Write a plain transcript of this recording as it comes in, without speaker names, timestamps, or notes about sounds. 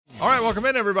All right, welcome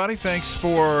in, everybody. Thanks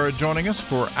for joining us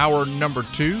for hour number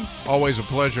 2. Always a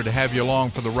pleasure to have you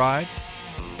along for the ride.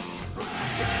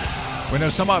 We know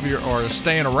some of you are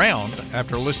staying around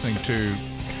after listening to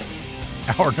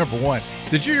hour number 1.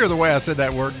 Did you hear the way I said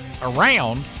that word?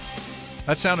 Around?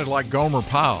 That sounded like Gomer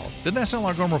Pyle. Didn't that sound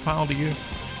like Gomer Pyle to you?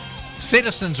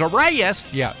 Citizens arrest.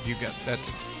 Yeah, you got that.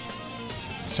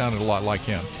 Sounded a lot like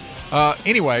him.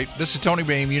 Anyway, this is Tony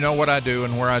Beam. You know what I do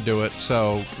and where I do it,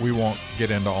 so we won't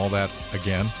get into all that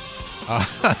again.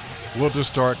 We'll just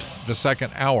start the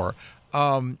second hour.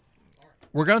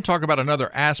 We're going to talk about another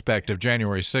aspect of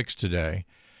January 6th today,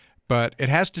 but it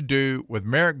has to do with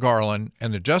Merrick Garland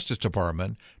and the Justice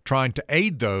Department trying to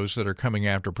aid those that are coming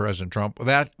after President Trump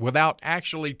without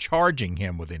actually charging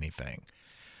him with anything.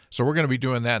 So we're going to be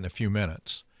doing that in a few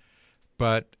minutes.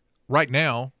 But right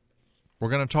now, we're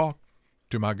going to talk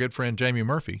to my good friend Jamie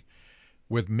Murphy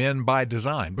with Men by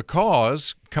Design,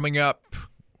 because coming up,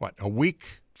 a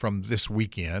week from this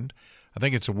weekend, I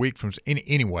think it's a week from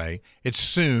anyway, it's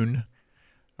soon,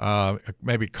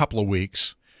 maybe a couple of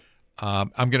weeks,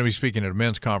 I'm going to be speaking at a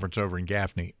men's conference over in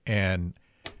Gaffney, and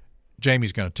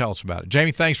Jamie's going to tell us about it.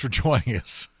 Jamie, thanks for joining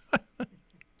us.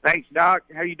 Thanks, Doc.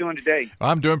 How are you doing today?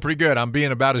 I'm doing pretty good. I'm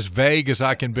being about as vague as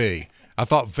I can be. I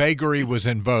thought vagary was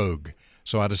in vogue,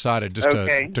 so I decided just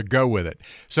to go with it.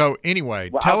 So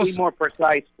anyway, tell us. I'll be more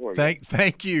precise for you.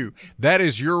 Thank you. That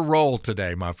is your role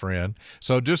today, my friend.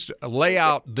 So just lay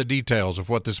out the details of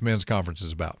what this men's conference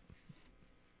is about.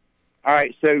 All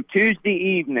right, so Tuesday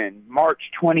evening,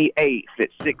 March 28th at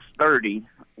 6:30,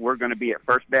 we're going to be at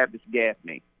First Baptist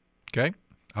Gaffney. Okay.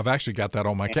 I've actually got that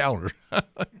on my calendar.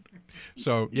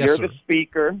 So, yes, You're sir. the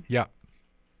speaker. Yeah.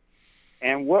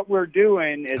 And what we're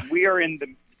doing is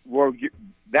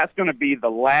that's going to be the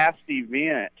last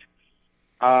event.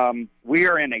 We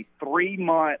are in a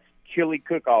 3-month chili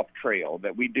cook-off trail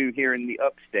that we do here in the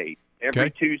upstate. Every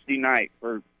Tuesday night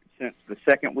since the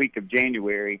second week of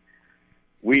January,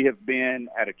 we have been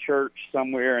at a church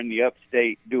somewhere in the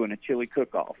upstate doing a chili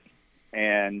cook-off.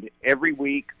 And every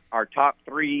week, our top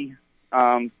 3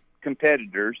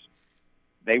 competitors,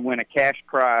 they win a cash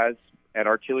prize at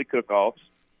our chili cook-offs.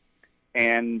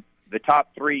 And the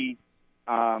top 3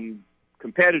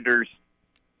 competitors,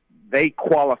 they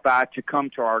qualify to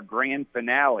come to our grand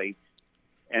finale,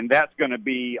 and that's going to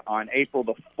be on April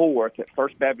the 4th at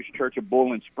First Baptist Church of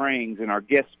Boiling Springs, and our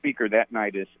guest speaker that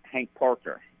night is Hank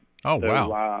Parker. Oh, so,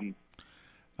 wow.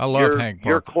 I love Hank Parker.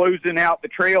 You're closing out the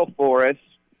trail for us,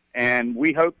 and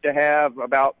we hope to have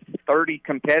about 30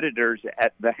 competitors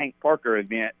at the Hank Parker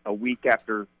event a week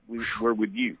after we're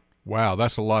with you. Wow,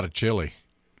 that's a lot of chili.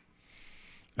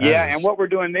 And what we're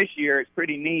doing this year, it's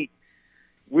pretty neat.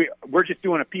 We're just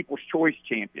doing a People's Choice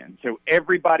Champion. So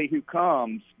everybody who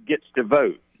comes gets to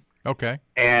vote. Okay.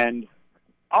 And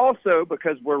also,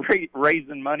 because we're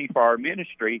raising money for our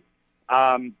ministry,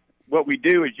 what we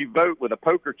do is you vote with a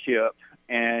poker chip.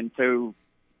 And so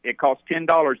it costs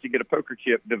 $10 to get a poker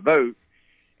chip to vote.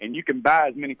 And you can buy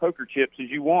as many poker chips as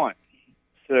you want.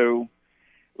 So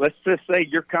let's just say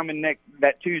you're coming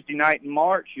that Tuesday night in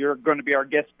March. You're going to be our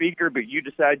guest speaker, but you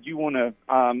decide you want to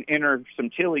enter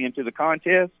some chili into the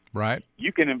contest. Right.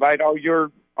 You can invite all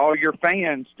your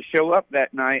fans to show up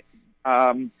that night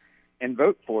and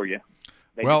vote for you.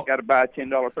 They just got to buy a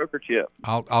 $10 poker chip.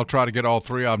 I'll try to get all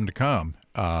 3 of them to come.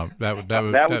 That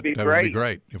would be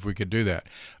great if we could do that.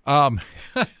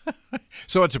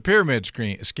 So it's a pyramid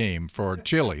scheme for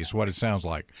chili is what it sounds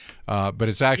like, but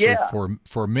it's actually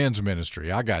for men's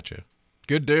ministry. I got you.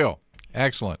 Good deal.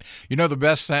 Excellent. You know the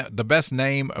best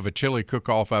name of a chili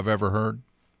cook-off I've ever heard?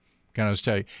 Can I just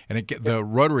tell you? And the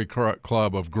Rotary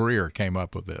Club of Greer came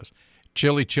up with this.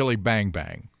 Chili Chili Bang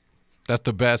Bang. That's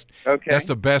the best. Okay. That's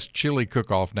the best chili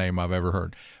cook-off name I've ever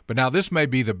heard. But now this may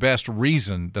be the best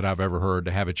reason that I've ever heard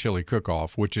to have a chili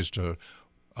cook-off, which is to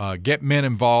get men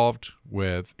involved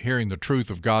with hearing the truth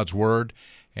of God's word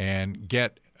and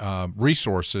get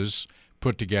resources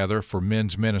put together for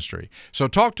men's ministry. So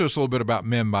talk to us a little bit about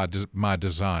Men by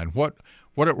Design. What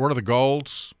are the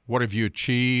goals? What have you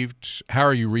achieved? How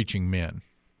are you reaching men?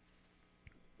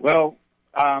 Well,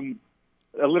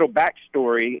 a little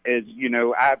backstory is,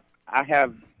 I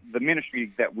have the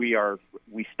ministry that we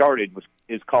started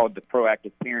is called the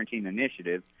Proactive Parenting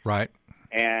Initiative. Right.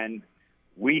 And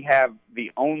we have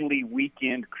the only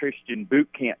weekend Christian boot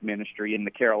camp ministry in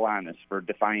the Carolinas for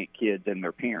defiant kids and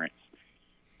their parents.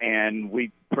 And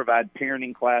we provide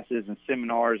parenting classes and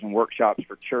seminars and workshops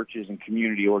for churches and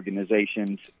community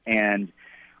organizations. And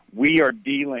we're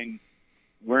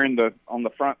on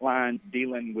the front lines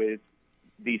dealing with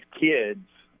these kids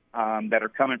that are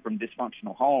coming from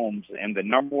dysfunctional homes. And the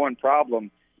number one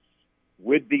problem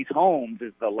with these homes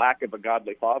is the lack of a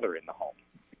godly father in the home.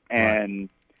 And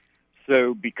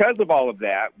so because of all of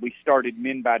that, we started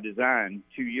Men by Design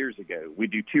 2 years ago. We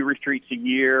do 2 retreats a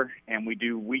year, and we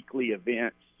do weekly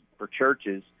events for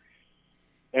churches.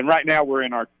 And right now we're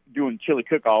doing chili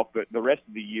cook-off, but the rest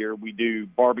of the year we do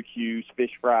barbecues,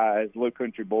 fish fries, low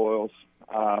country boils.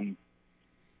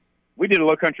 We did a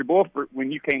low country boil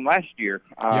when you came last year.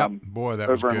 Boy, that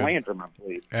was over good. in Landrum, I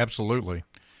believe. Absolutely.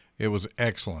 It was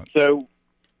excellent. So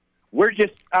we're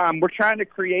just we're trying to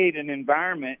create an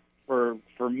environment for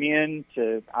men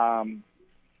to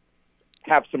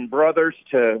have some brothers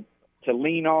to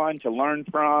lean on, to learn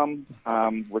from.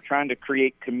 We're trying to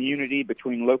create community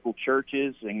between local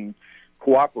churches and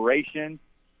cooperation.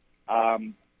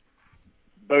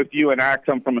 Both you and I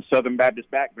come from a Southern Baptist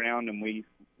background, and we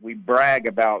brag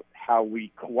about how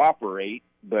we cooperate,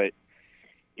 but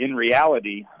in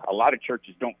reality, a lot of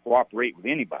churches don't cooperate with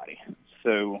anybody.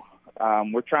 So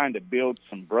we're trying to build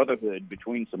some brotherhood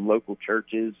between some local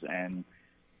churches and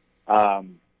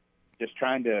just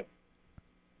trying to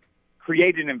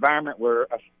create an environment where,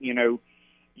 you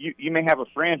may have a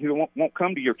friend who won't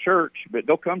come to your church, but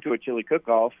they'll come to a chili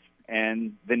cook-off,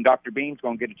 and then Dr. Beam's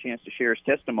going to get a chance to share his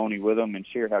testimony with them and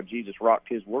share how Jesus rocked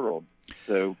his world.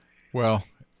 So, well,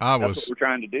 that's what we're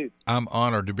trying to do. I'm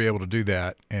honored to be able to do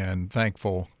that, and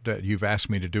thankful that you've asked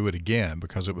me to do it again,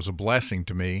 because it was a blessing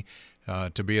to me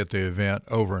to be at the event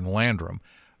over in Landrum.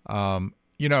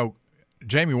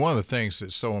 Jamie, one of the things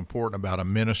that's so important about a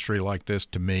ministry like this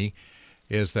to me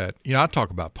is that, I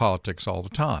talk about politics all the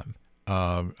time.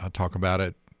 I try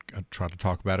to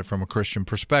talk about it from a Christian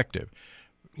perspective,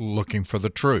 looking for the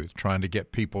truth, trying to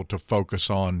get people to focus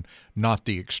on not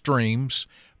the extremes,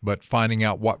 but finding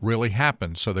out what really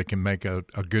happened so they can make a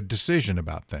good decision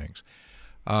about things.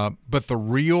 But the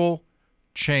real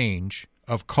change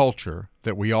of culture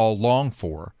that we all long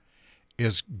for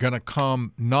is going to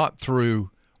come not through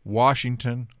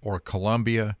Washington or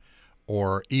Columbia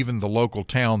or even the local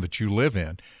town that you live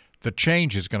in. The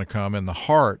change is going to come in the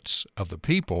hearts of the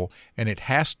people, and it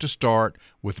has to start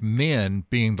with men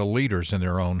being the leaders in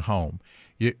their own home.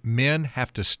 Men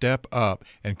have to step up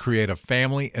and create a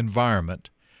family environment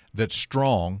that's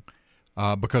strong,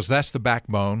 because that's the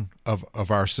backbone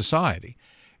of our society.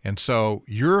 And so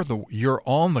you're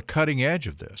on the cutting edge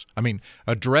of this. I mean,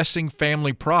 addressing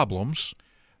family problems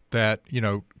that,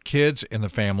 kids in the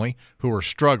family who are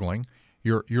struggling,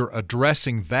 you're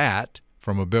addressing that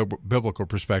from a biblical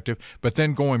perspective, but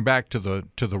then going back to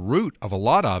the root of a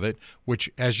lot of it,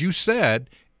 which, as you said,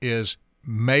 is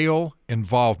male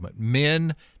involvement,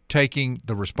 men taking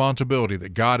the responsibility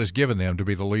that God has given them to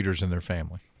be the leaders in their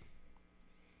family.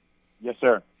 Yes,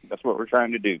 sir. That's what we're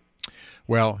trying to do.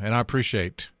 Well, and I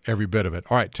appreciate every bit of it.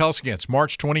 All right, tell us again. It's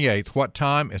March 28th. What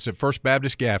time? It's at First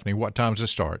Baptist Gaffney. What time does it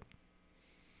start?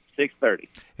 6:30.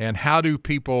 And how do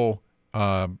people,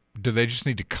 do they just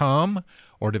need to come,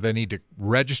 or do they need to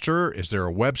register? Is there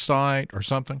a website or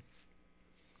something?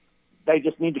 They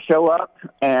just need to show up,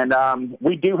 and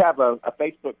we do have a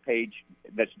Facebook page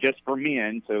that's just for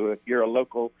men. So if you're a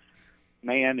local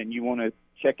man and you want to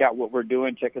check out what we're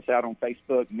doing, check us out on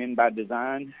Facebook, Men by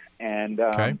Design, and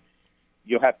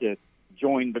you'll have to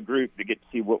join the group to get to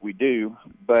see what we do.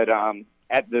 But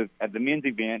at the men's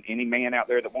event, any man out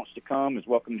there that wants to come is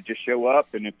welcome to just show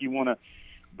up. And if you want to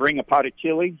bring a pot of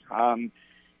chili,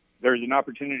 there's an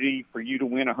opportunity for you to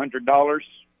win $100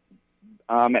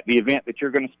 at the event that you're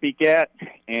going to speak at.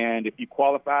 And if you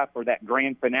qualify for that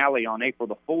grand finale on April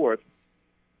the 4th,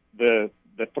 the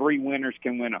 3 winners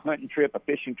can win a hunting trip, a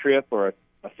fishing trip, or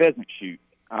a pheasant shoot.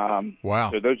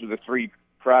 Wow. So those are the 3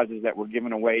 prizes that we're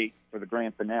giving away for the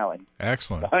grand finale.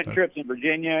 Excellent. The hunting trip's in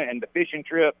Virginia, and the fishing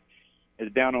trip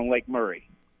is down on Lake Murray.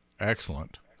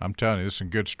 Excellent. I'm telling you, there's some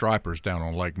good stripers down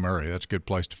on Lake Murray. That's a good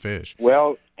place to fish.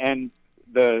 Well, and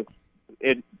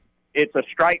it's a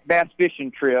striped bass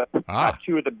fishing trip by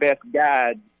 2 of the best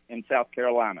guides in South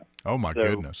Carolina. Oh, my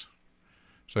goodness.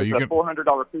 So it's you a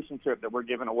 $400 fishing trip that we're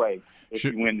giving away if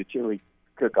you win the chili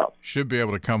cook-off. Should be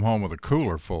able to come home with a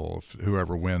cooler full if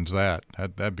whoever wins that.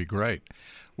 That'd be great.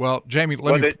 Well, Jamie,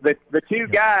 the 2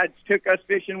 guides took us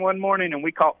fishing one morning, and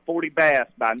we caught 40 bass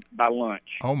by lunch.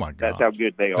 Oh, my God. That's how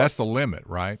good they are. That's the limit,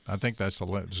 right? I think that's the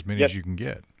limit, as many as you can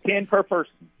get. 10 per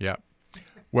person. Yeah.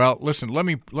 Well, listen, let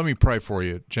me pray for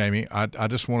you, Jamie. I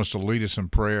just want us to lead us in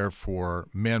prayer for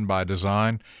Men by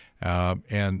Design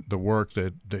and the work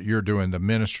that you're doing, the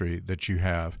ministry that you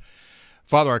have.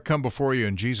 Father, I come before you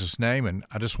in Jesus' name, and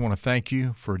I just want to thank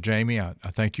you for Jamie. I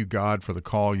thank you, God, for the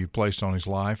call you placed on his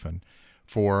life and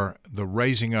for the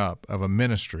raising up of a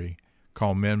ministry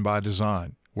called Men by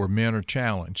Design, where men are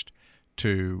challenged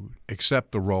to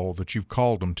accept the role that you've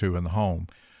called them to in the home,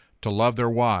 to love their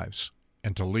wives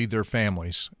and to lead their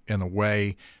families in a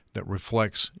way that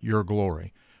reflects your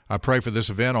glory. I pray for this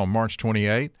event on March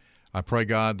 28th. I pray,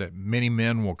 God, that many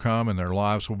men will come and their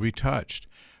lives will be touched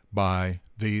by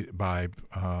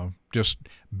just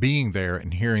being there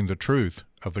and hearing the truth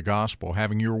of the gospel,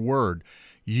 having your word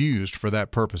used for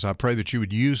that purpose. I pray that you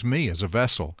would use me as a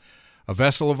vessel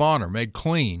of honor, made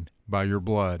clean by your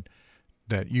blood,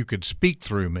 that you could speak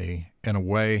through me in a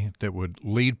way that would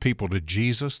lead people to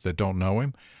Jesus that don't know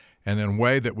him, and in a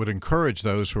way that would encourage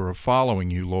those who are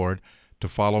following you, Lord, to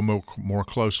follow more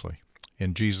closely.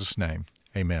 In Jesus' name,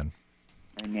 amen.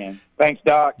 Amen. Thanks,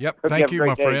 Doc. Yep. Hope Thank you,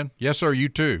 my day. friend. Yes, sir. You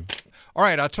too. All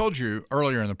right. I told you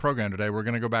earlier in the program today we're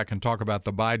going to go back and talk about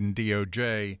the Biden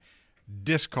DOJ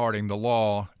discarding the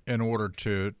law in order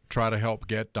to try to help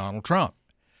get Donald Trump.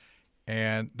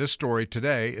 And this story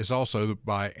today is also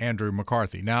by Andrew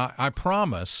McCarthy. Now, I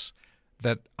promise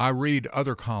that I read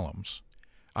other columns.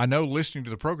 I know listening to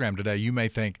the program today, you may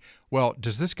think, well,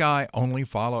 does this guy only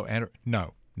follow Andrew?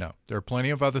 No. There are plenty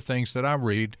of other things that I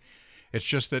read. It's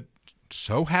just that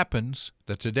so happens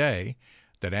that today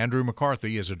that Andrew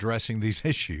McCarthy is addressing these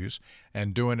issues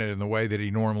and doing it in the way that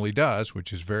he normally does,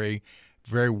 which is very,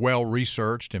 very well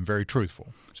researched and very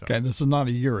truthful. So, okay, this is not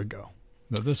a year ago.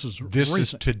 No, this is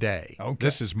today. Okay.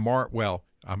 This is March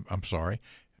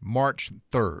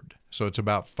 3rd. So it's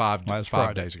about 5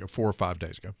 days ago, 4 or 5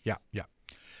 days ago. Yeah.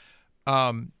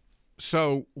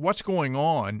 So what's going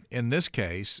on in this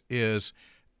case is,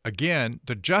 again,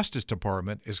 the Justice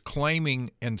Department is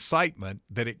claiming incitement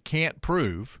that it can't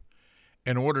prove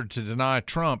in order to deny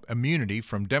Trump immunity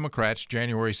from Democrats'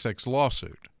 January 6th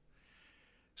lawsuit.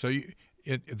 So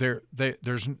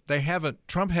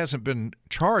Trump hasn't been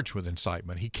charged with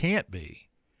incitement. He can't be.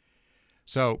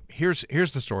 So here's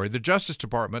the story. The Justice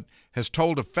Department has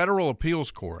told a federal appeals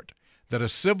court that a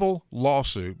civil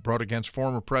lawsuit brought against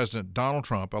former President Donald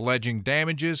Trump alleging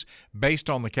damages based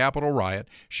on the Capitol riot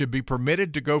should be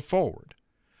permitted to go forward.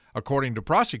 According to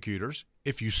prosecutors,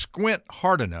 if you squint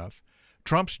hard enough,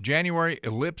 Trump's January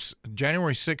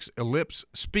 6th ellipse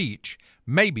speech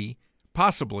maybe,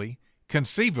 possibly,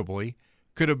 conceivably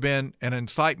could have been an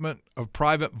incitement of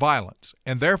private violence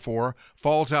and therefore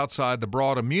falls outside the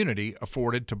broad immunity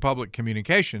afforded to public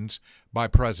communications by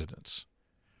presidents.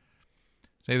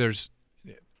 See,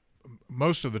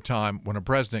 most of the time when a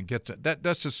president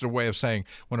that's just a way of saying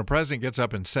when a president gets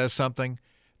up and says something,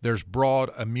 there's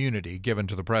broad immunity given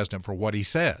to the president for what he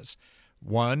says.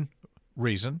 One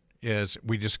reason is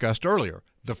we discussed earlier,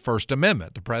 the First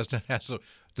Amendment. The president has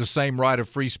the same right of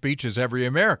free speech as every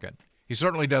American. He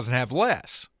certainly doesn't have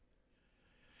less.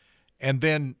 And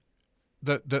then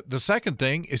the second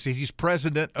thing is that he's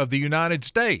president of the United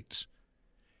States.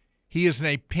 He is an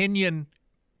opinion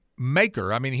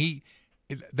maker. I mean,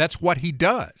 that's what he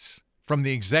does from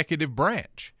the executive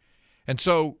branch. And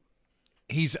so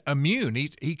he's immune.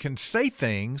 He can say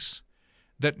things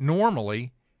that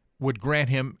normally would grant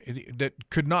him, that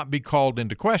could not be called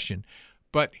into question.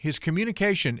 But his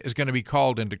communication is going to be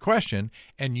called into question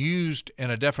and used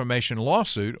in a defamation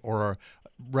lawsuit, or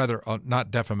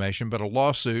not defamation, but a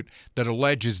lawsuit that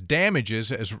alleges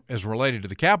damages as related to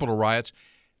the Capitol riots.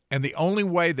 And the only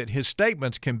way that his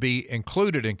statements can be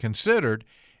included and considered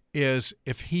is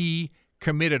if he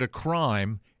committed a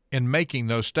crime in making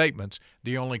those statements.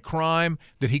 The only crime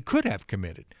that he could have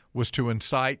committed was to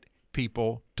incite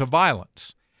people to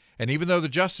violence. And even though the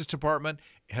Justice Department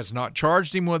has not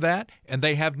charged him with that, and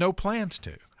they have no plans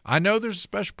to. I know there's a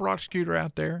special prosecutor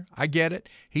out there. I get it.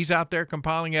 He's out there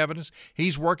compiling evidence.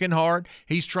 He's working hard.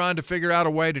 He's trying to figure out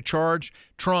a way to charge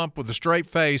Trump with a straight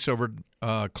face over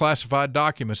classified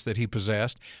documents that he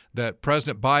possessed, that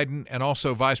President Biden and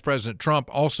also Vice President Trump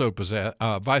also possessed,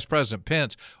 Vice President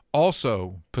Pence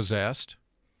also possessed.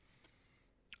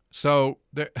 So,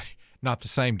 not the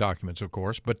same documents, of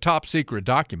course, but top secret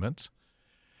documents.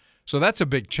 So that's a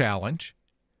big challenge.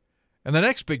 And the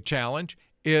next big challenge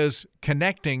is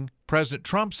connecting President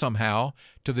Trump somehow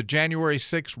to the January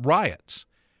 6th riots,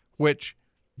 which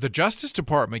the Justice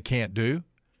Department can't do,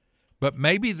 but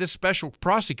maybe this special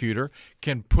prosecutor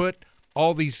can put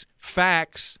all these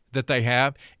facts that they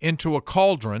have into a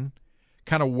cauldron,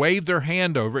 kind of wave their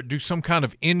hand over it, do some kind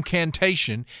of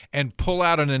incantation, and pull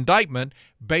out an indictment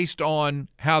based on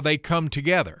how they come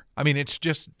together. I mean, it's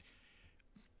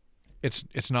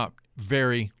not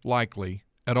very likely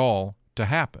at all to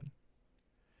happen.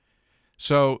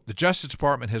 So the Justice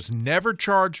Department has never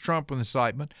charged Trump with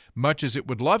incitement, much as it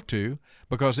would love to,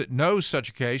 because it knows such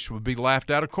a case would be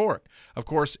laughed out of court. Of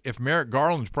course, if Merrick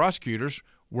Garland's prosecutors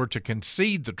were to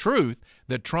concede the truth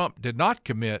that Trump did not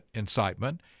commit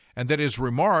incitement and that his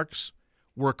remarks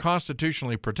were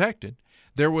constitutionally protected,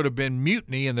 there would have been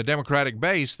mutiny in the Democratic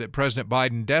base that President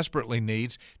Biden desperately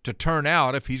needs to turn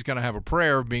out if he's going to have a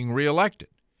prayer of being reelected.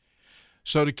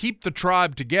 So to keep the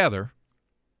tribe together,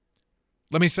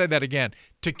 let me say that again,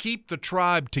 to keep the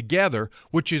tribe together,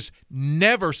 which is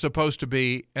never supposed to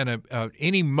be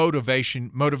any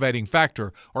motivating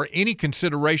factor or any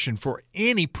consideration for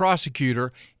any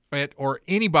prosecutor or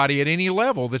anybody at any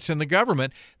level that's in the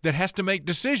government that has to make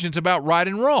decisions about right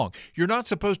and wrong. You're not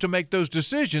supposed to make those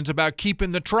decisions about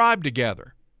keeping the tribe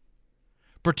together,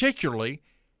 particularly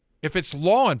if it's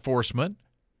law enforcement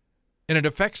and it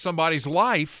affects somebody's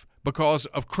life because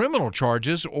of criminal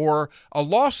charges or a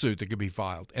lawsuit that could be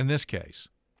filed in this case.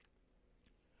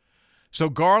 So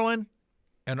Garland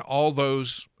and all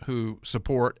those who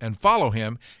support and follow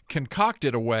him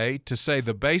concocted a way to say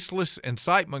the baseless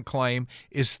incitement claim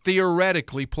is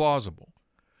theoretically plausible.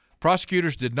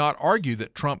 Prosecutors did not argue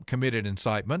that Trump committed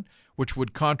incitement, which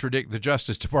would contradict the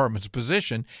Justice Department's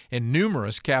position in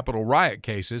numerous Capitol riot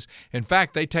cases. In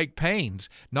fact, they take pains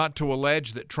not to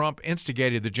allege that Trump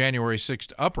instigated the January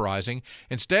 6th uprising.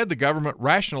 Instead, the government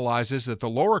rationalizes that the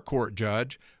lower court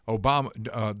judge, the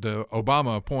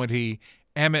Obama appointee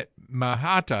Amit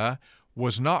Mehta,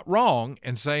 was not wrong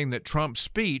in saying that Trump's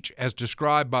speech, as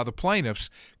described by the plaintiffs,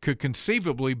 could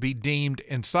conceivably be deemed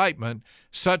incitement,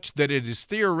 such that it is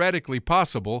theoretically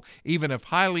possible, even if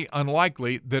highly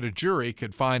unlikely, that a jury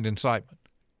could find incitement.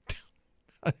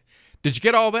 Did you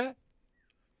get all that?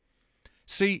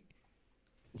 See,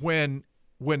 when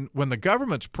the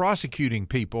government's prosecuting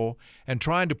people and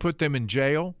trying to put them in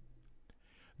jail,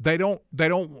 they don't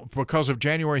because of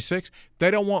January 6th,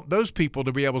 they don't want those people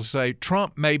to be able to say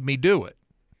Trump made me do it.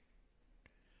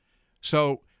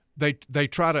 So they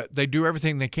do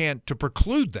everything they can to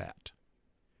preclude that.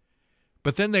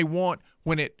 But then they want,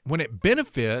 when it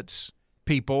benefits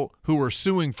people who are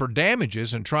suing for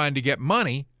damages and trying to get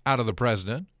money out of the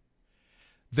president,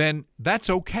 then that's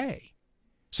okay.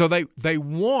 So they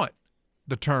want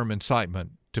the term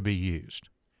incitement to be used.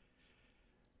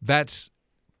 That's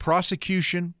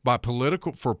prosecution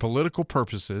for political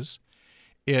purposes.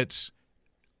 It's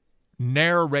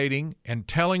narrating and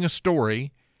telling a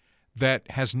story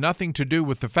that has nothing to do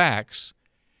with the facts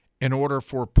in order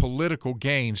for political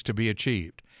gains to be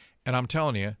achieved. And I'm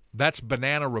telling you, that's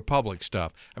banana republic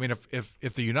stuff. I mean, if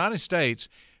the United States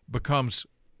becomes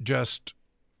just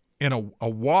in a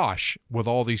wash with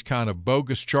all these kind of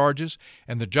bogus charges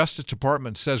and the Justice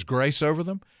Department says grace over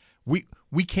them, we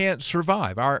can't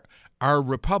survive. Our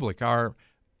republic, our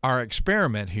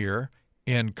experiment here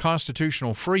in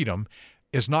constitutional freedom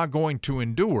is not going to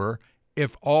endure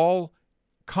if all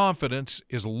confidence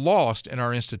is lost in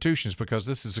our institutions, because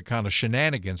this is the kind of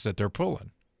shenanigans that they're pulling.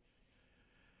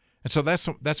 And so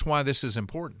that's why this is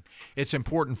important. It's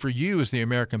important for you as the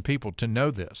American people to know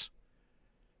this.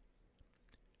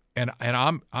 And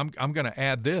I'm going to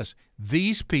add this.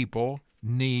 These people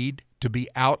need to be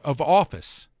out of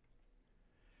office.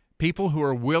 People who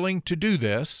are willing to do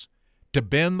this, to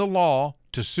bend the law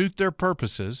to suit their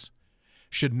purposes,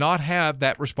 should not have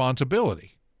that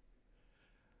responsibility.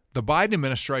 The Biden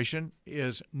administration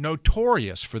is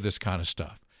notorious for this kind of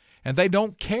stuff, and they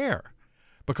don't care.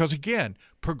 Because, again,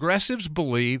 progressives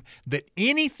believe that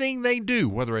anything they do,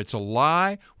 whether it's a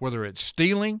lie, whether it's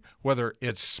stealing, whether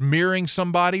it's smearing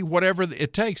somebody, whatever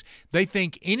it takes, they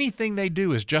think anything they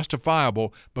do is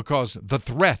justifiable because the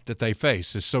threat that they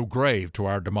face is so grave to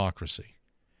our democracy.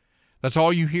 That's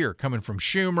all you hear coming from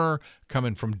Schumer,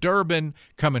 coming from Durbin,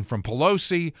 coming from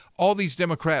Pelosi. All these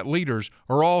Democrat leaders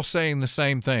are all saying the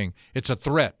same thing. It's a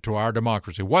threat to our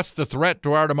democracy. What's the threat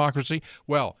to our democracy?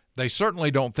 Well, they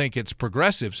certainly don't think it's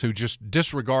progressives who just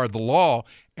disregard the law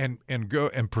and go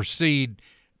and proceed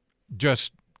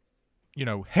just,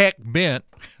 heck bent,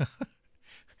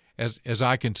 as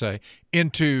I can say,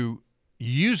 into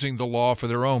using the law for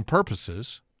their own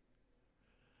purposes.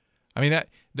 I mean,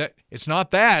 that it's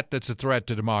not that's a threat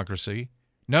to democracy.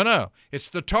 No, it's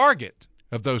the target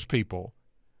of those people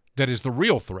that is the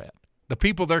real threat, the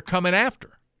people they're coming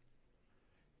after.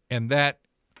 And that,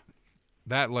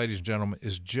 ladies and gentlemen,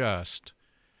 is just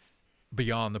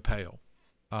beyond the pale.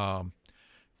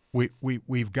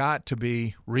 We've got to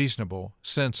be reasonable,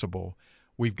 sensible.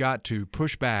 We've got to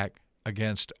push back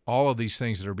against all of these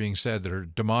things that are being said that are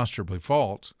demonstrably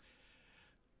false.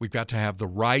 We've got to have the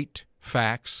right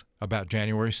facts about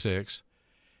January 6th,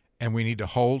 and we need to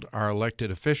hold our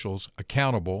elected officials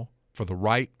accountable for the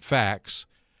right facts.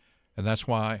 And that's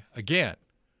why, again,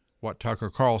 what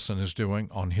Tucker Carlson is doing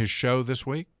on his show this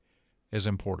week is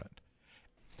important.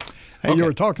 Hey, Okay. you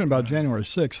were talking about January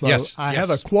 6th, though. Yes, I yes.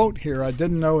 had a quote here. I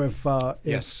didn't know if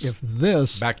Yes. if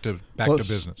this Back to was-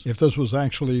 business. If this was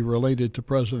actually related to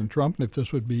President Trump, and if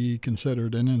this would be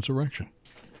considered an insurrection.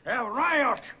 A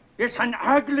riot is an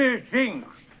ugly thing.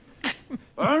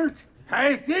 And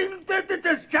I think that it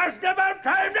is just about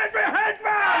time that we had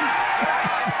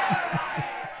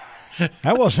one!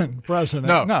 That wasn't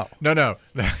President. No.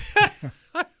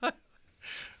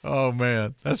 Oh,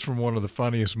 man. That's from one of the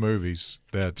funniest movies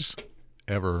that's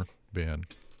ever been.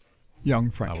 Young I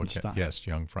would Frankenstein. yes,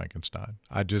 Young Frankenstein.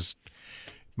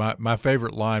 My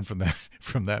favorite line from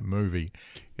that movie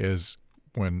is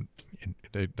when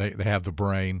they have the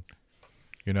brain,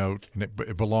 and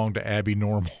it belonged to Abby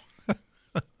Normal.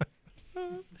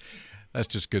 That's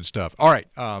just good stuff. All right,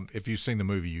 if you've seen the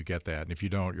movie, you get that, and if you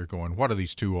don't, you're going, what are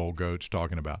these two old goats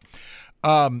talking about?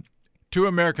 2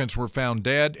 Americans were found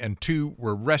dead, and 2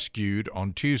 were rescued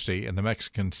on Tuesday in the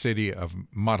Mexican city of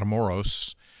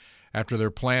Matamoros after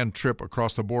their planned trip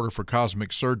across the border for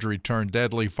cosmetic surgery turned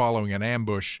deadly following an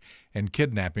ambush and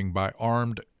kidnapping by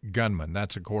armed gunmen.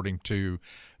 That's according to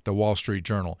the Wall Street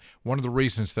Journal. One of the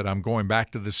reasons that I'm going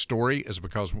back to this story is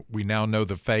because we now know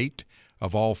the fate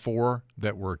of all 4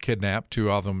 that were kidnapped.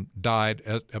 2 of them died,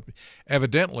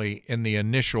 evidently in the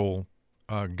initial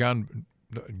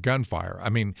gunfire. I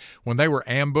mean, when they were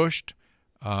ambushed,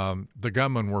 the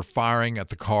gunmen were firing at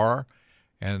the car,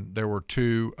 and there were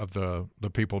 2 of the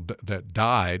people that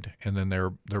died, and then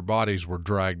their bodies were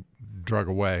dragged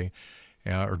away,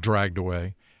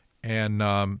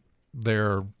 and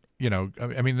they're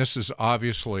I mean, this is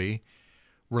obviously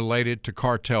related to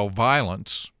cartel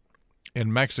violence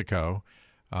in Mexico.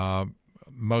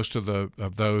 Most of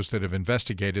those that have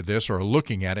investigated this or are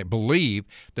looking at it believe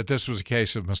that this was a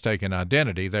case of mistaken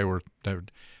identity. The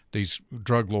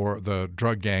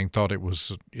drug gang thought it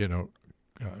was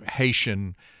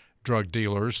Haitian drug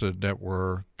dealers that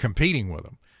were competing with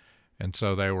them, and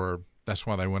so that's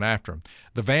why they went after them.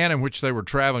 The van in which they were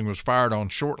traveling was fired on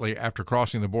shortly after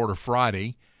crossing the border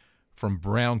Friday from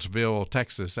Brownsville,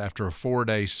 Texas. After a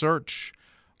 4-day search,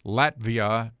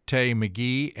 Latvia Tay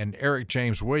McGee and Eric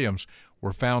James Williams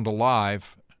were found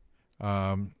alive,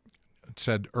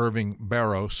 said Irving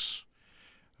Barros,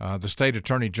 the state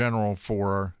attorney general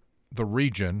for the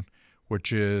region,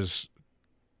 which is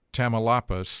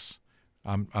Tamaulipas.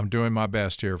 I'm doing my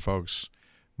best here, folks.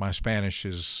 My Spanish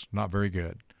is not very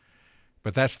good.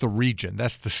 But that's the region,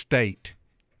 that's the state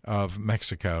of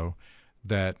Mexico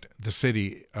that the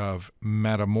city of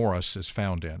Matamoros is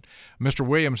found in. Mr.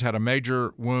 Williams had a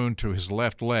major wound to his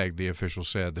left leg, the official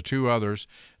said. The 2 others,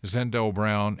 Zendel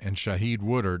Brown and Shahid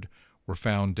Woodard, were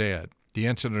found dead. The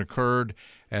incident occurred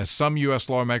as some U.S.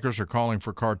 lawmakers are calling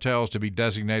for cartels to be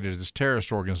designated as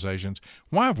terrorist organizations.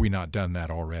 Why have we not done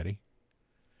that already?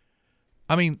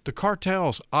 I mean, the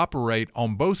cartels operate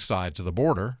on both sides of the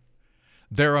border.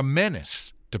 They're a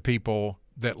menace to people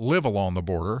that live along the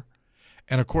border.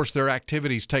 And, of course, their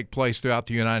activities take place throughout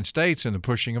the United States in the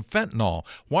pushing of fentanyl.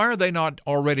 Why are they not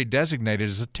already designated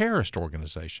as a terrorist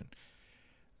organization?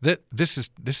 This is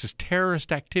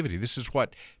terrorist activity. This is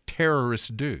what terrorists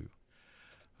do.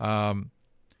 And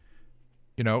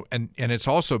it's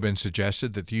also been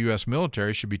suggested that the U.S.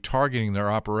 military should be targeting their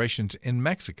operations in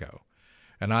Mexico,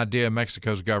 an idea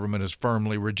Mexico's government has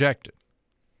firmly rejected.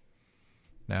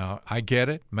 Now, I get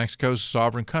it. Mexico's a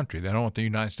sovereign country. They don't want the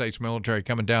United States military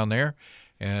coming down there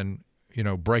and,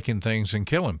 breaking things and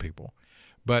killing people.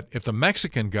 But if the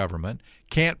Mexican government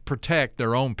can't protect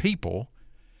their own people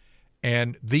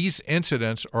and these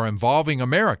incidents are involving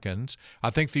Americans,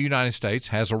 I think the United States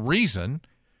has a reason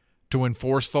to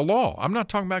enforce the law. I'm not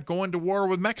talking about going to war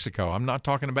with Mexico. I'm not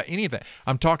talking about any of that.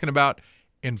 I'm talking about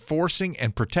enforcing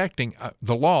and protecting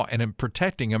the law and in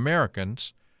protecting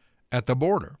Americans at the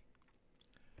border.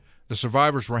 The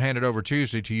survivors were handed over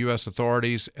Tuesday to U.S.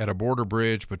 authorities at a border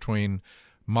bridge between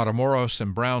Matamoros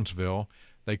and Brownsville.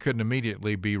 They couldn't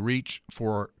immediately be reached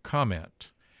for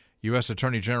comment. U.S.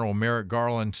 Attorney General Merrick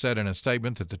Garland said in a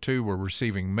statement that the 2 were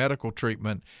receiving medical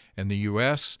treatment in the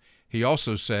U.S. He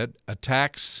also said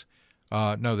attacks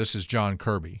this is John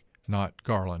Kirby, not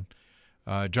Garland.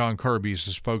 John Kirby is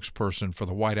the spokesperson for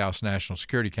the White House National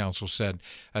Security Council, said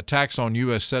attacks on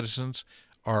U.S. citizens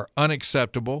are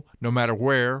unacceptable no matter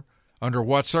where, under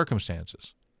what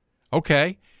circumstances.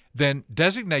 Okay, then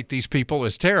designate these people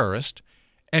as terrorists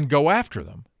and go after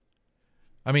them.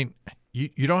 I mean,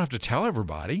 you don't have to tell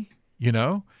everybody,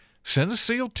 Send a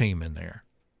SEAL team in there.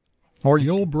 Or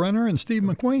Yul Brynner and Steve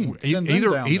McQueen.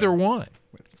 Either one.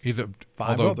 Either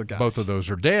 5 other guys. Both of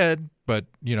those are dead, but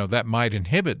that might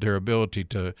inhibit their ability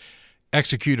to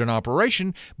execute an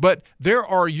operation, but there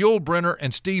are Yul Brynner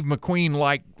and Steve McQueen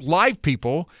like live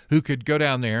people who could go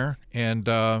down there and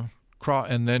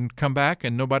then come back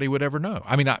and nobody would ever know.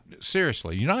 I mean,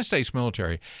 seriously, the United States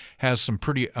military has some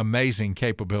pretty amazing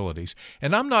capabilities,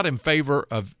 and I'm not in favor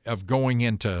of going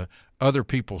into other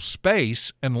people's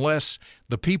space unless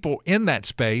the people in that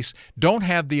space don't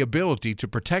have the ability to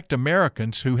protect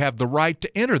Americans who have the right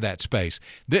to enter that space.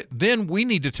 Then we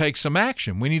need to take some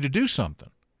action. We need to do something.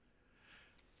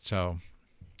 So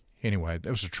anyway, that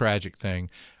was a tragic thing.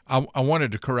 I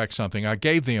wanted to correct something. I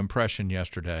gave the impression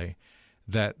yesterday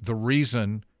that the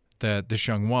reason that this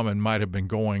young woman might have been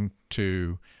going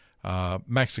to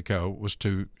Mexico was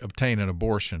to obtain an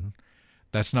abortion.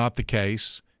 That's not the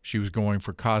case. She was going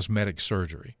for cosmetic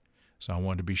surgery. So I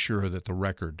wanted to be sure that the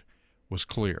record was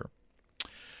clear.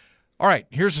 All right,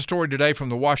 here's a story today from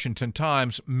the Washington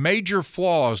Times. Major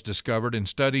flaws discovered in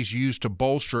studies used to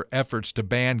bolster efforts to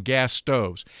ban gas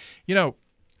stoves. You know,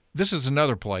 this is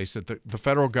another place that the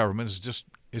federal government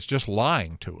is just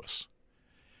lying to us.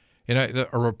 You know,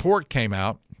 a report came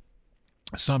out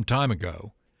some time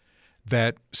ago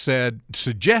that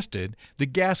suggested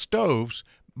that gas stoves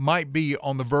might be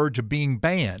on the verge of being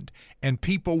banned, and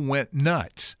people went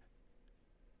nuts,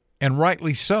 and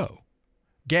rightly so.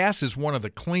 Gas is one of the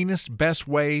cleanest, best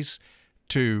ways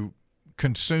to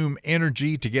consume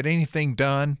energy, to get anything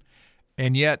done,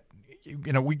 and yet,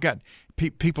 you know, we've got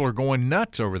people are going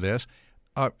nuts over this,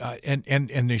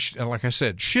 and like I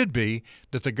said, should be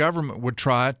that the government would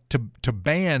try to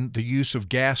ban the use of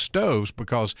gas stoves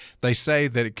because they say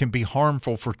that it can be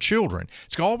harmful for children.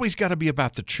 It's always got to be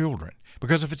about the children,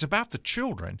 because if it's about the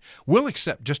children, we'll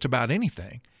accept just about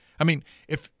anything. I mean,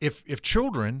 if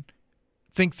children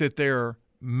think that they're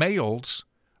males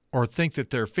or think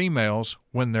that they're females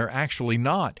when they're actually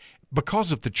not,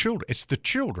 because of the children, it's the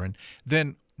children,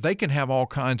 then they can have all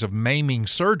kinds of maiming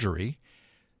surgery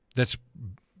that's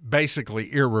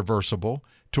basically irreversible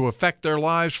to affect their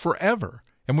lives forever.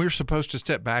 And we're supposed to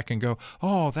step back and go,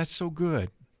 oh, that's so good.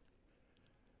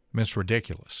 I mean, it's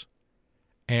ridiculous.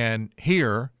 And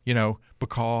here, you know,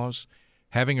 because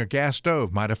having a gas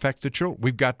stove might affect the children,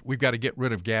 we've got to get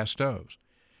rid of gas stoves.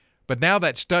 But now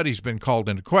that study's been called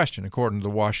into question, according to the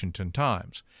Washington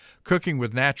Times. Cooking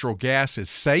with natural gas is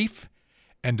safe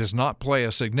and does not play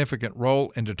a significant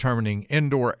role in determining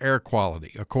indoor air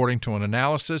quality, according to an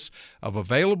analysis of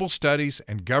available studies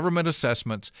and government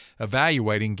assessments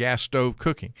evaluating gas stove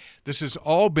cooking. This has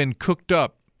all been cooked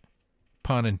up,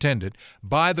 pun intended,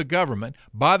 by the government,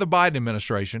 by the Biden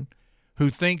administration, who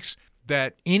thinks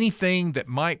that anything that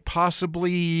might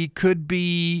possibly could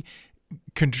be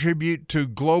contribute to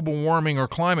global warming or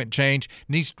climate change,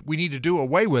 we need to do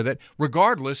away with it,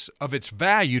 regardless of its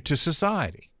value to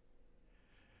society.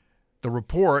 The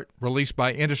report, released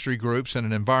by industry groups and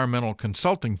an environmental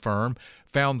consulting firm,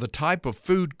 found the type of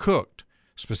food cooked,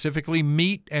 specifically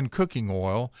meat and cooking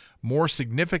oil, more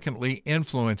significantly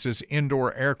influences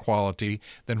indoor air quality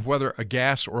than whether a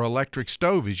gas or electric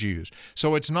stove is used.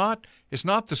 So it's not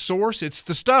the source, it's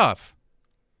the stuff.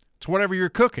 It's whatever you're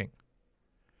cooking.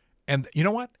 And you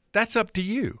know what? That's up to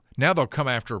you. Now they'll come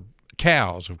after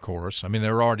cows, of course. I mean,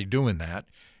 they're already doing that.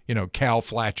 You know, cow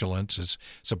flatulence is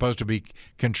supposed to be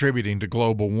contributing to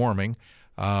global warming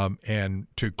and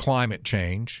to climate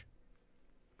change.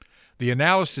 The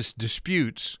analysis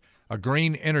disputes a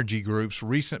green energy group's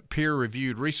recent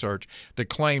peer-reviewed research that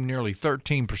claimed nearly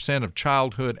 13% of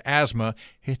childhood asthma,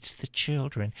 it's the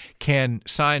children, can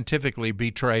scientifically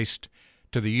be traced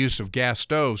to the use of gas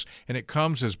stoves, and it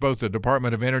comes as both the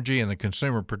Department of Energy and the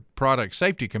Consumer Product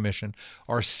Safety Commission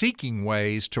are seeking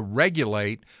ways to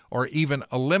regulate or even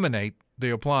eliminate the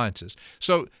appliances.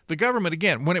 So the government,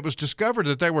 again, when it was discovered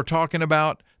that they were talking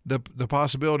about the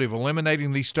possibility of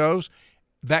eliminating these stoves,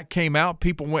 that came out,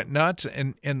 people went nuts,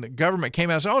 and the government came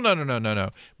out and said, oh, no.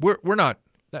 We're not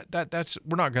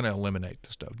going to eliminate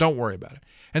the stove. Don't worry about it.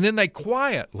 And then they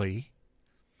quietly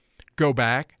go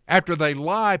back, after they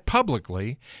lie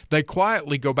publicly, they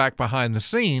quietly go back behind the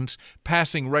scenes,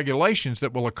 passing regulations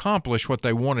that will accomplish what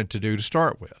they wanted to do to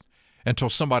start with, until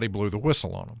somebody blew the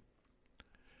whistle on them.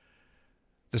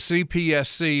 The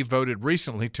CPSC voted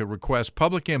recently to request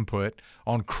public input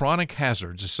on chronic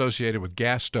hazards associated with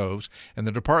gas stoves, and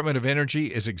the Department of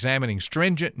Energy is examining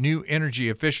stringent new energy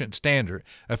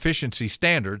efficiency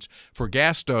standards for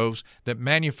gas stoves that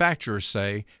manufacturers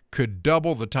say could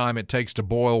double the time it takes to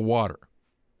boil water.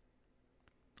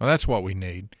 Well, that's what we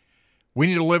need. We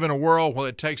need to live in a world where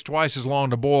it takes twice as long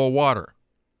to boil water.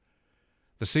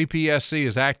 The CPSC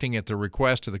is acting at the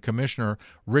request of the Commissioner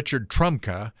Richard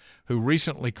Trumka, who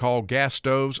recently called gas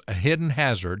stoves a hidden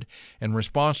hazard in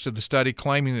response to the study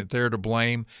claiming that they're to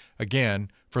blame, again,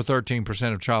 for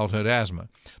 13% of childhood asthma.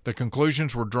 The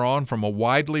conclusions were drawn from a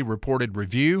widely reported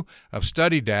review of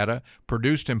study data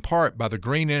produced in part by the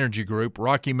green energy group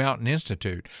Rocky Mountain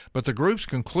Institute, but the group's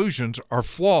conclusions are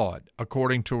flawed,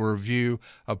 according to a review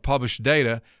of published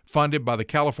data funded by the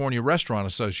California Restaurant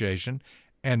Association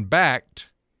and backed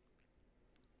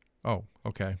I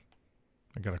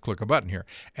got to click a button here.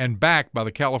 And backed by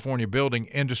the California Building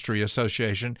Industry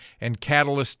Association and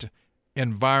Catalyst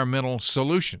Environmental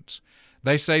Solutions.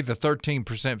 They say the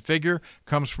 13% figure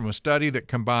comes from a study that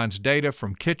combines data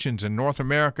from kitchens in North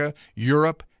America,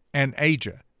 Europe, and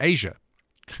Asia.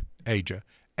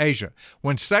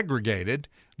 When segregated,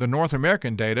 the North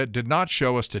American data did not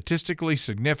show a statistically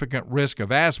significant risk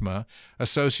of asthma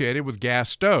associated with gas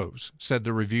stoves, said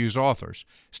the review's authors,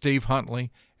 Steve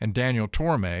Huntley and Daniel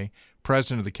Torme,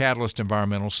 president of the Catalyst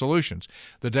Environmental Solutions.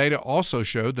 The data also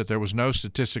showed that there was no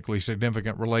statistically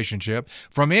significant relationship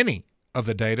from any of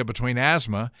the data between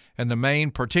asthma and the main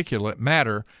particulate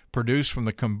matter produced from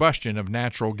the combustion of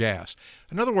natural gas.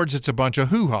 In other words, it's a bunch of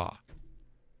hoo-ha.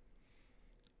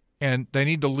 And they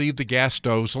need to leave the gas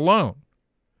stoves alone.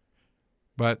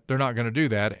 But they're not going to do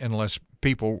that unless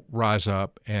people rise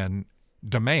up and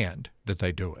demand that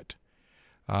they do it.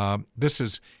 This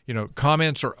is,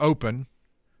 comments are open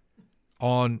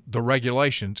on the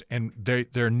regulations, and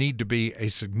there need to be a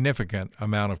significant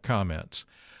amount of comments.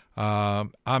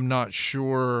 I'm not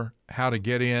sure how to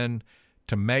get in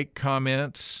to make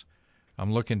comments.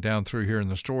 I'm looking down through here in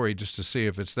the story just to see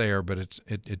if it's there, but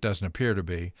it doesn't appear to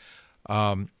be.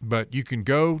 But you can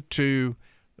go to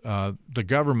the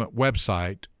government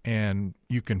website, and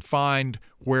you can find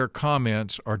where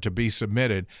comments are to be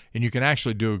submitted, and you can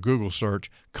actually do a Google search,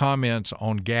 comments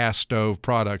on gas stove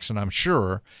products, and I'm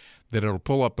sure that it'll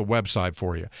pull up the website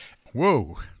for you.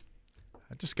 Whoa,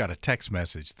 I just got a text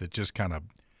message that just kind of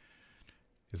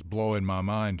is blowing my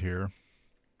mind here.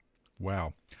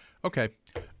 Wow. Okay.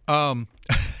 Not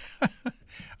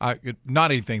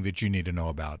anything that you need to know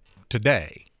about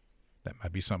today. That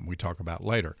might be something we talk about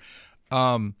later.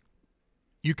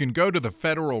 You can go to the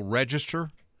Federal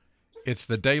Register. It's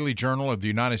the Daily Journal of the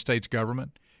United States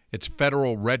government. It's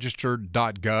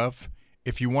federalregister.gov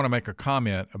if you want to make a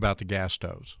comment about the gas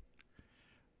stoves.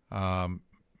 It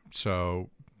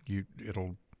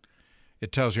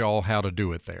tells you all how to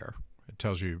do it there. It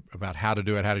tells you about how to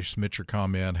do it, how to submit your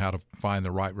comment, how to find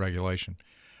the right regulation.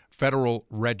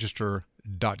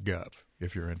 federalregister.gov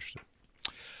if you're interested.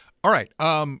 All right.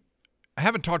 I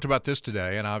haven't talked about this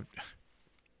today, and I'm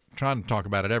trying to talk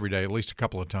about it every day, at least a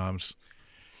couple of times.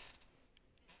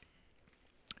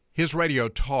 His Radio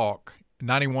Talk,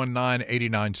 91.9,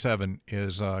 89.7,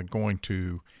 is going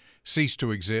to cease to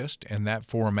exist in that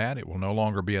format. It will no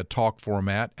longer be a talk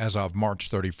format as of March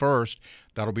 31st.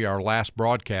 That'll be our last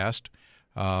broadcast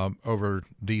over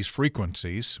these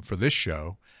frequencies for this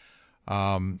show.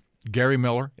 Gary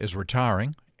Miller is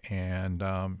retiring and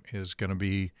is going to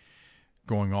be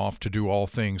going off to do all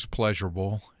things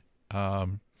pleasurable.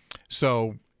 We're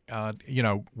not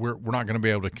going to be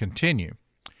able to continue.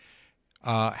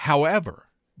 However,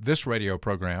 this radio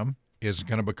program is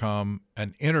going to become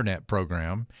an internet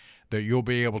program that you'll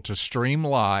be able to stream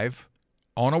live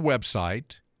on a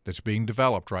website that's being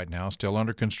developed right now, still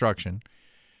under construction.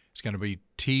 It's going to be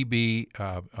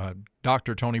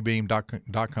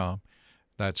drtonybeam.com.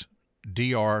 That's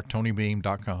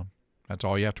drtonybeam.com. That's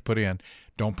all you have to put in.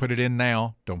 Don't put it in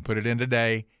now. Don't put it in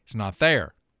today. It's not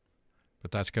there.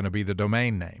 But that's going to be the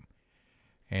domain name.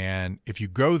 And if you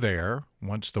go there,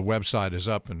 once the website is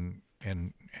up and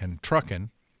trucking,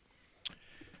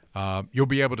 you'll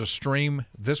be able to stream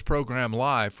this program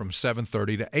live from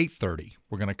 7:30 to 8:30.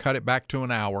 We're going to cut it back to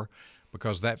an hour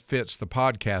because that fits the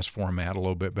podcast format a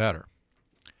little bit better.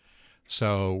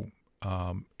 So,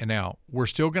 and now we're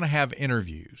still going to have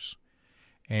interviews.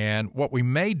 And what we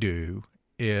may do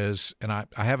is, and I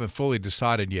haven't fully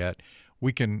decided yet,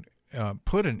 we can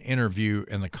put an interview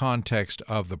in the context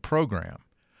of the program,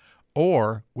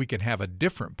 or we can have a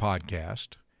different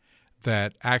podcast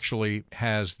that actually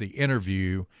has the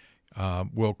interview.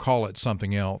 We'll call it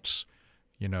something else.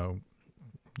 The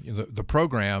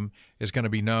program is going to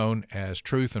be known as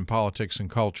Truth in Politics and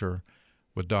Culture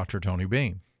with Dr. Tony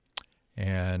Beam.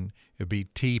 And it'll be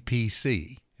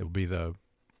TPC. It'll be the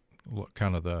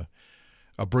kind of the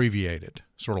abbreviated,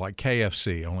 sort of like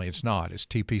KFC, only it's not. It's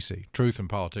TPC, Truth in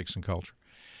Politics and Culture.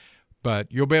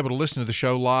 But you'll be able to listen to the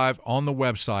show live on the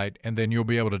website, and then you'll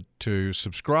be able to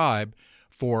subscribe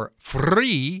for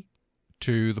free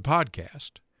to the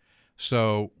podcast.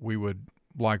 So we would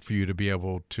like for you to be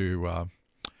able to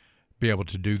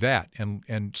do that,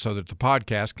 and so that the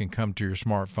podcast can come to your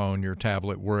smartphone, your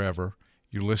tablet, wherever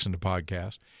you listen to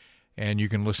podcasts, and you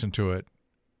can listen to it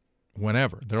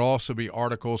whenever. There'll also be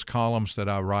articles, columns that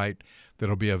I write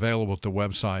that'll be available at the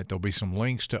website. There'll be some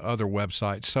links to other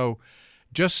websites. So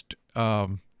just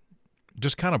kind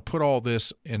of put all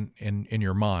this in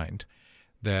your mind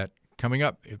that coming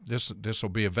up, this will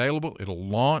be available. It'll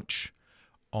launch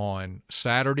on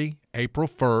Saturday, April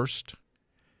 1st,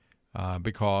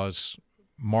 because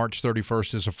March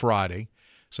 31st is a Friday.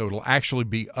 So it'll actually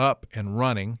be up and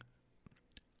running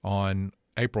on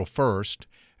April 1st,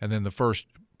 and then the first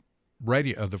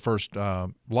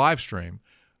live stream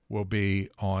will be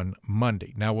on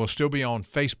Monday. Now, we'll still be on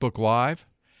Facebook Live,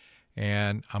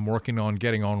 and I'm working on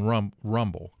getting on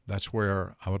Rumble. That's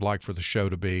where I would like for the show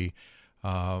to be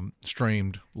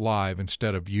streamed live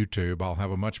instead of YouTube. I'll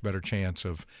have a much better chance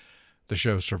of the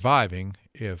show surviving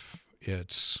if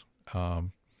it's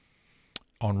on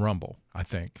Rumble, I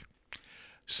think.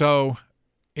 So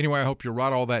anyway, I hope you'll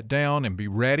write all that down and be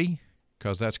ready,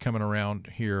 because that's coming around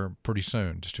here pretty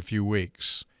soon, just a few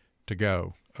weeks to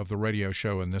go of the radio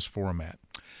show in this format.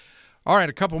 All right,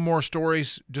 a couple more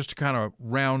stories just to kind of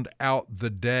round out the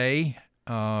day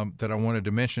that I wanted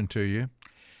to mention to you.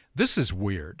 This is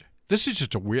weird. This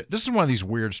is one of these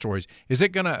weird stories. Is it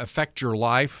going to affect your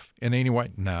life in any way?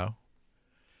 No.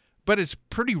 But it's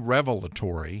pretty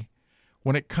revelatory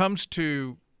when it comes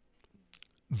to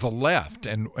the left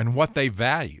and what they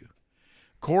value.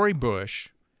 Cori Bush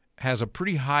has a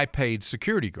pretty high-paid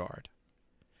security guard.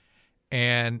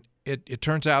 And it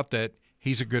turns out that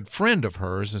he's a good friend of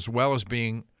hers as well as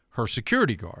being her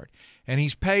security guard. And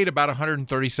he's paid about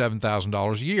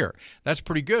 $137,000 a year. That's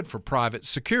pretty good for private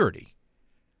security,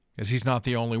 because he's not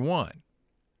the only one.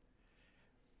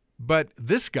 But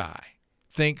this guy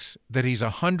thinks that he's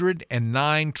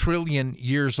 109 trillion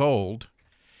years old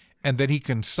and that he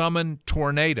can summon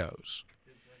tornadoes.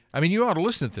 I mean, you ought to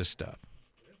listen to this stuff.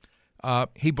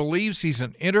 He believes he's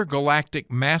an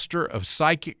intergalactic master of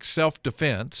psychic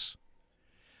self-defense.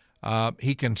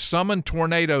 He can summon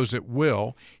tornadoes at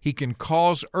will. He can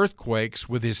cause earthquakes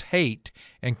with his hate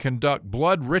and conduct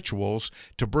blood rituals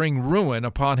to bring ruin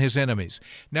upon his enemies.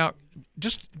 Now,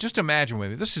 just imagine with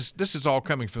me. This is all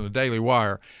coming from the Daily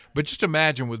Wire, but just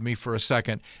imagine with me for a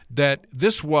second that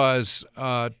this was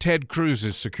Ted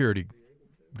Cruz's security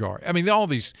guard. I mean, all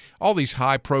these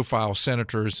high-profile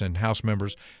senators and House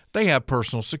members, they have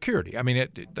personal security. I mean,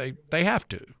 they have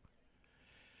to.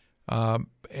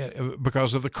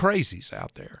 Because of the crazies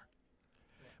out there.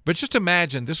 But just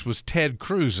imagine this was Ted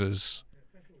Cruz's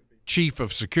chief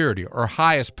of security or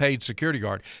highest paid security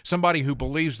guard, somebody who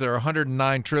believes they're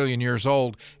 109 trillion years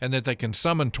old and that they can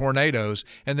summon tornadoes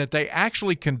and that they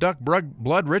actually conduct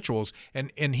blood rituals.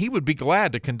 And he would be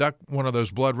glad to conduct one of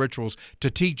those blood rituals to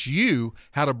teach you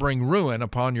how to bring ruin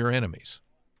upon your enemies.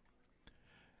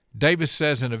 Davis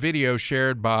says in a video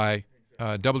shared by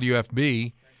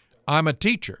WFB, "I'm a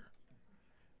teacher."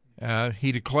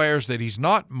 He declares that he's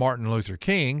not Martin Luther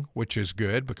King, which is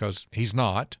good because he's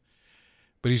not,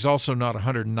 but he's also not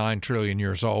 109 trillion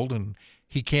years old, and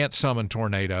he can't summon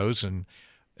tornadoes. And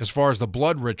as far as the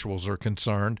blood rituals are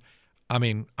concerned, I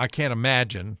mean, I can't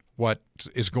imagine what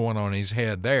is going on in his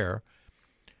head there.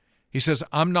 He says,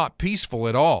 "I'm not peaceful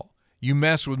at all. You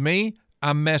mess with me,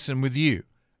 I'm messing with you.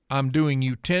 I'm doing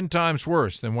you 10 times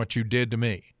worse than what you did to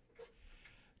me."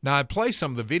 Now, I'd play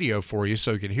some of the video for you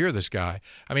so you could hear this guy.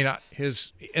 I mean,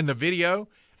 in the video,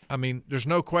 I mean, there's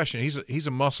no question. He's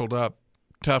a muscled-up,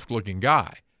 tough-looking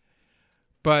guy.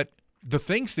 But the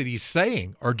things that he's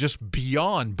saying are just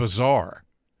beyond bizarre.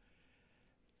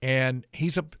 And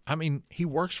he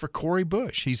works for Cori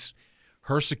Bush. He's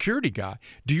her security guy.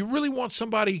 Do you really want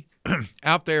somebody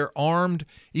out there armed,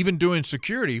 even doing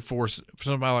security for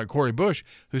somebody like Cori Bush,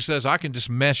 who says, "I can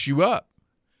just mess you up?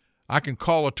 I can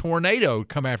call a tornado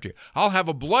come after you. I'll have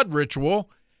a blood ritual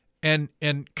and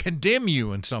condemn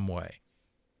you in some way."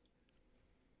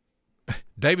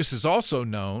 Davis is also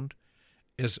known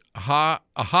as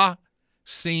Aha-Sin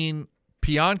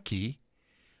Pianki,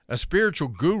 a spiritual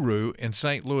guru in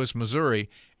St. Louis, Missouri.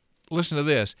 Listen to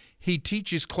this. He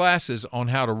teaches classes on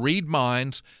how to read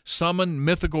minds, summon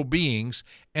mythical beings,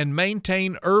 and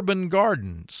maintain urban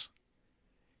gardens.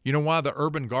 You know why the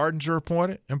urban gardens are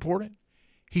important?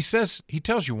 He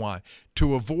tells you why.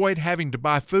 To avoid having to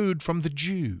buy food from the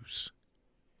Jews.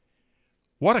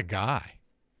 What a guy.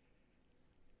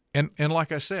 And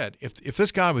like I said, if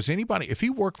this guy was anybody, if he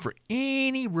worked for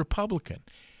any Republican,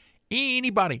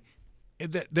 anybody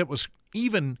that was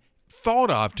even thought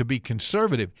of to be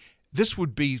conservative, this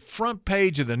would be front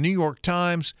page of the New York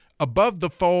Times, above the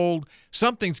fold.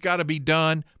 Something's got to be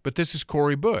done, but this is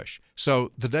Cori Bush.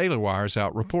 So the Daily Wire is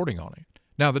out reporting on it.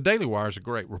 Now, the Daily Wire is a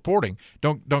great reporting.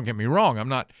 Don't get me wrong. I'm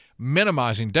not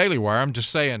minimizing Daily Wire. I'm just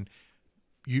saying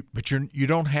you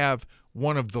don't have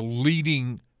one of the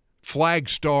leading flag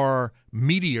star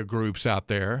media groups out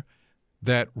there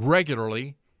that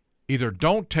regularly either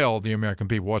don't tell the American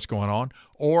people what's going on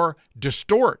or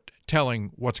distort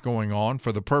telling what's going on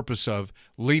for the purpose of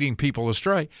leading people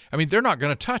astray. I mean, they're not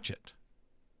going to touch it.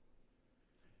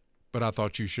 But I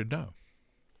thought you should know.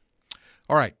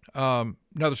 All right,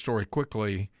 another story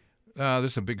quickly.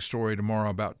 This is a big story tomorrow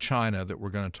about China that we're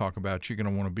going to talk about. You're going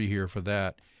to want to be here for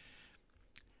that.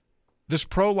 This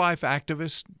pro-life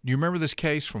activist, you remember this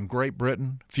case from Great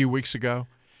Britain a few weeks ago?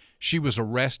 She was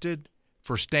arrested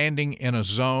for standing in a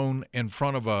zone in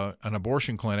front of an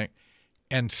abortion clinic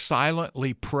and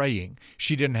silently praying.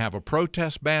 She didn't have a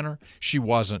protest banner. She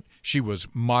was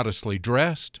modestly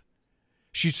dressed.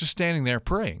 She's just standing there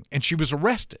praying, and she was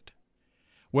arrested.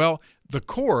 Well, the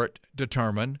court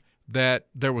determined that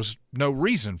there was no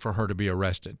reason for her to be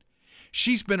arrested.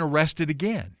 She's been arrested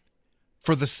again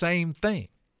for the same thing.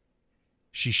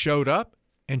 She showed up,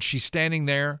 and she's standing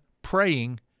there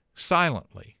praying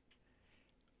silently.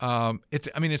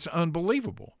 It's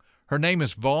unbelievable. Her name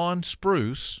is Vaughn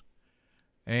Spruce,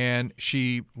 and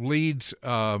she leads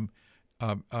a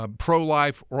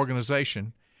pro-life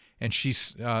organization, and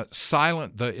she's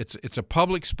silent. It's a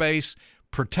public space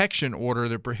protection order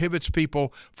that prohibits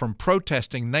people from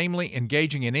protesting, namely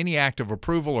engaging in any act of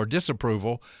approval or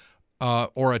disapproval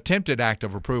or attempted act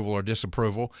of approval or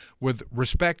disapproval with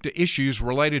respect to issues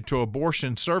related to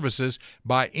abortion services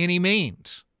by any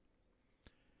means.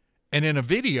 And in a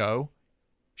video,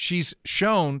 she's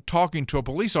shown talking to a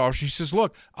police officer. She says,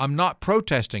 look, I'm not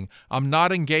protesting. I'm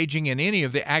not engaging in any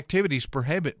of the activities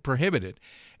prohibited.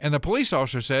 And the police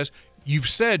officer says, you've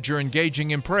said you're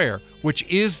engaging in prayer, which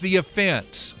is the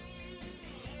offense.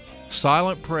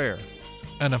 Silent prayer,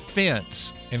 an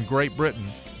offense in Great Britain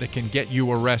that can get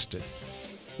you arrested.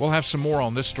 We'll have some more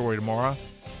on this story tomorrow.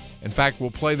 In fact,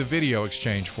 we'll play the video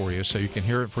exchange for you so you can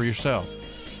hear it for yourself.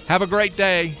 Have a great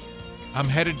day. I'm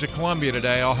headed to Columbia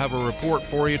today. I'll have a report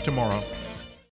for you tomorrow.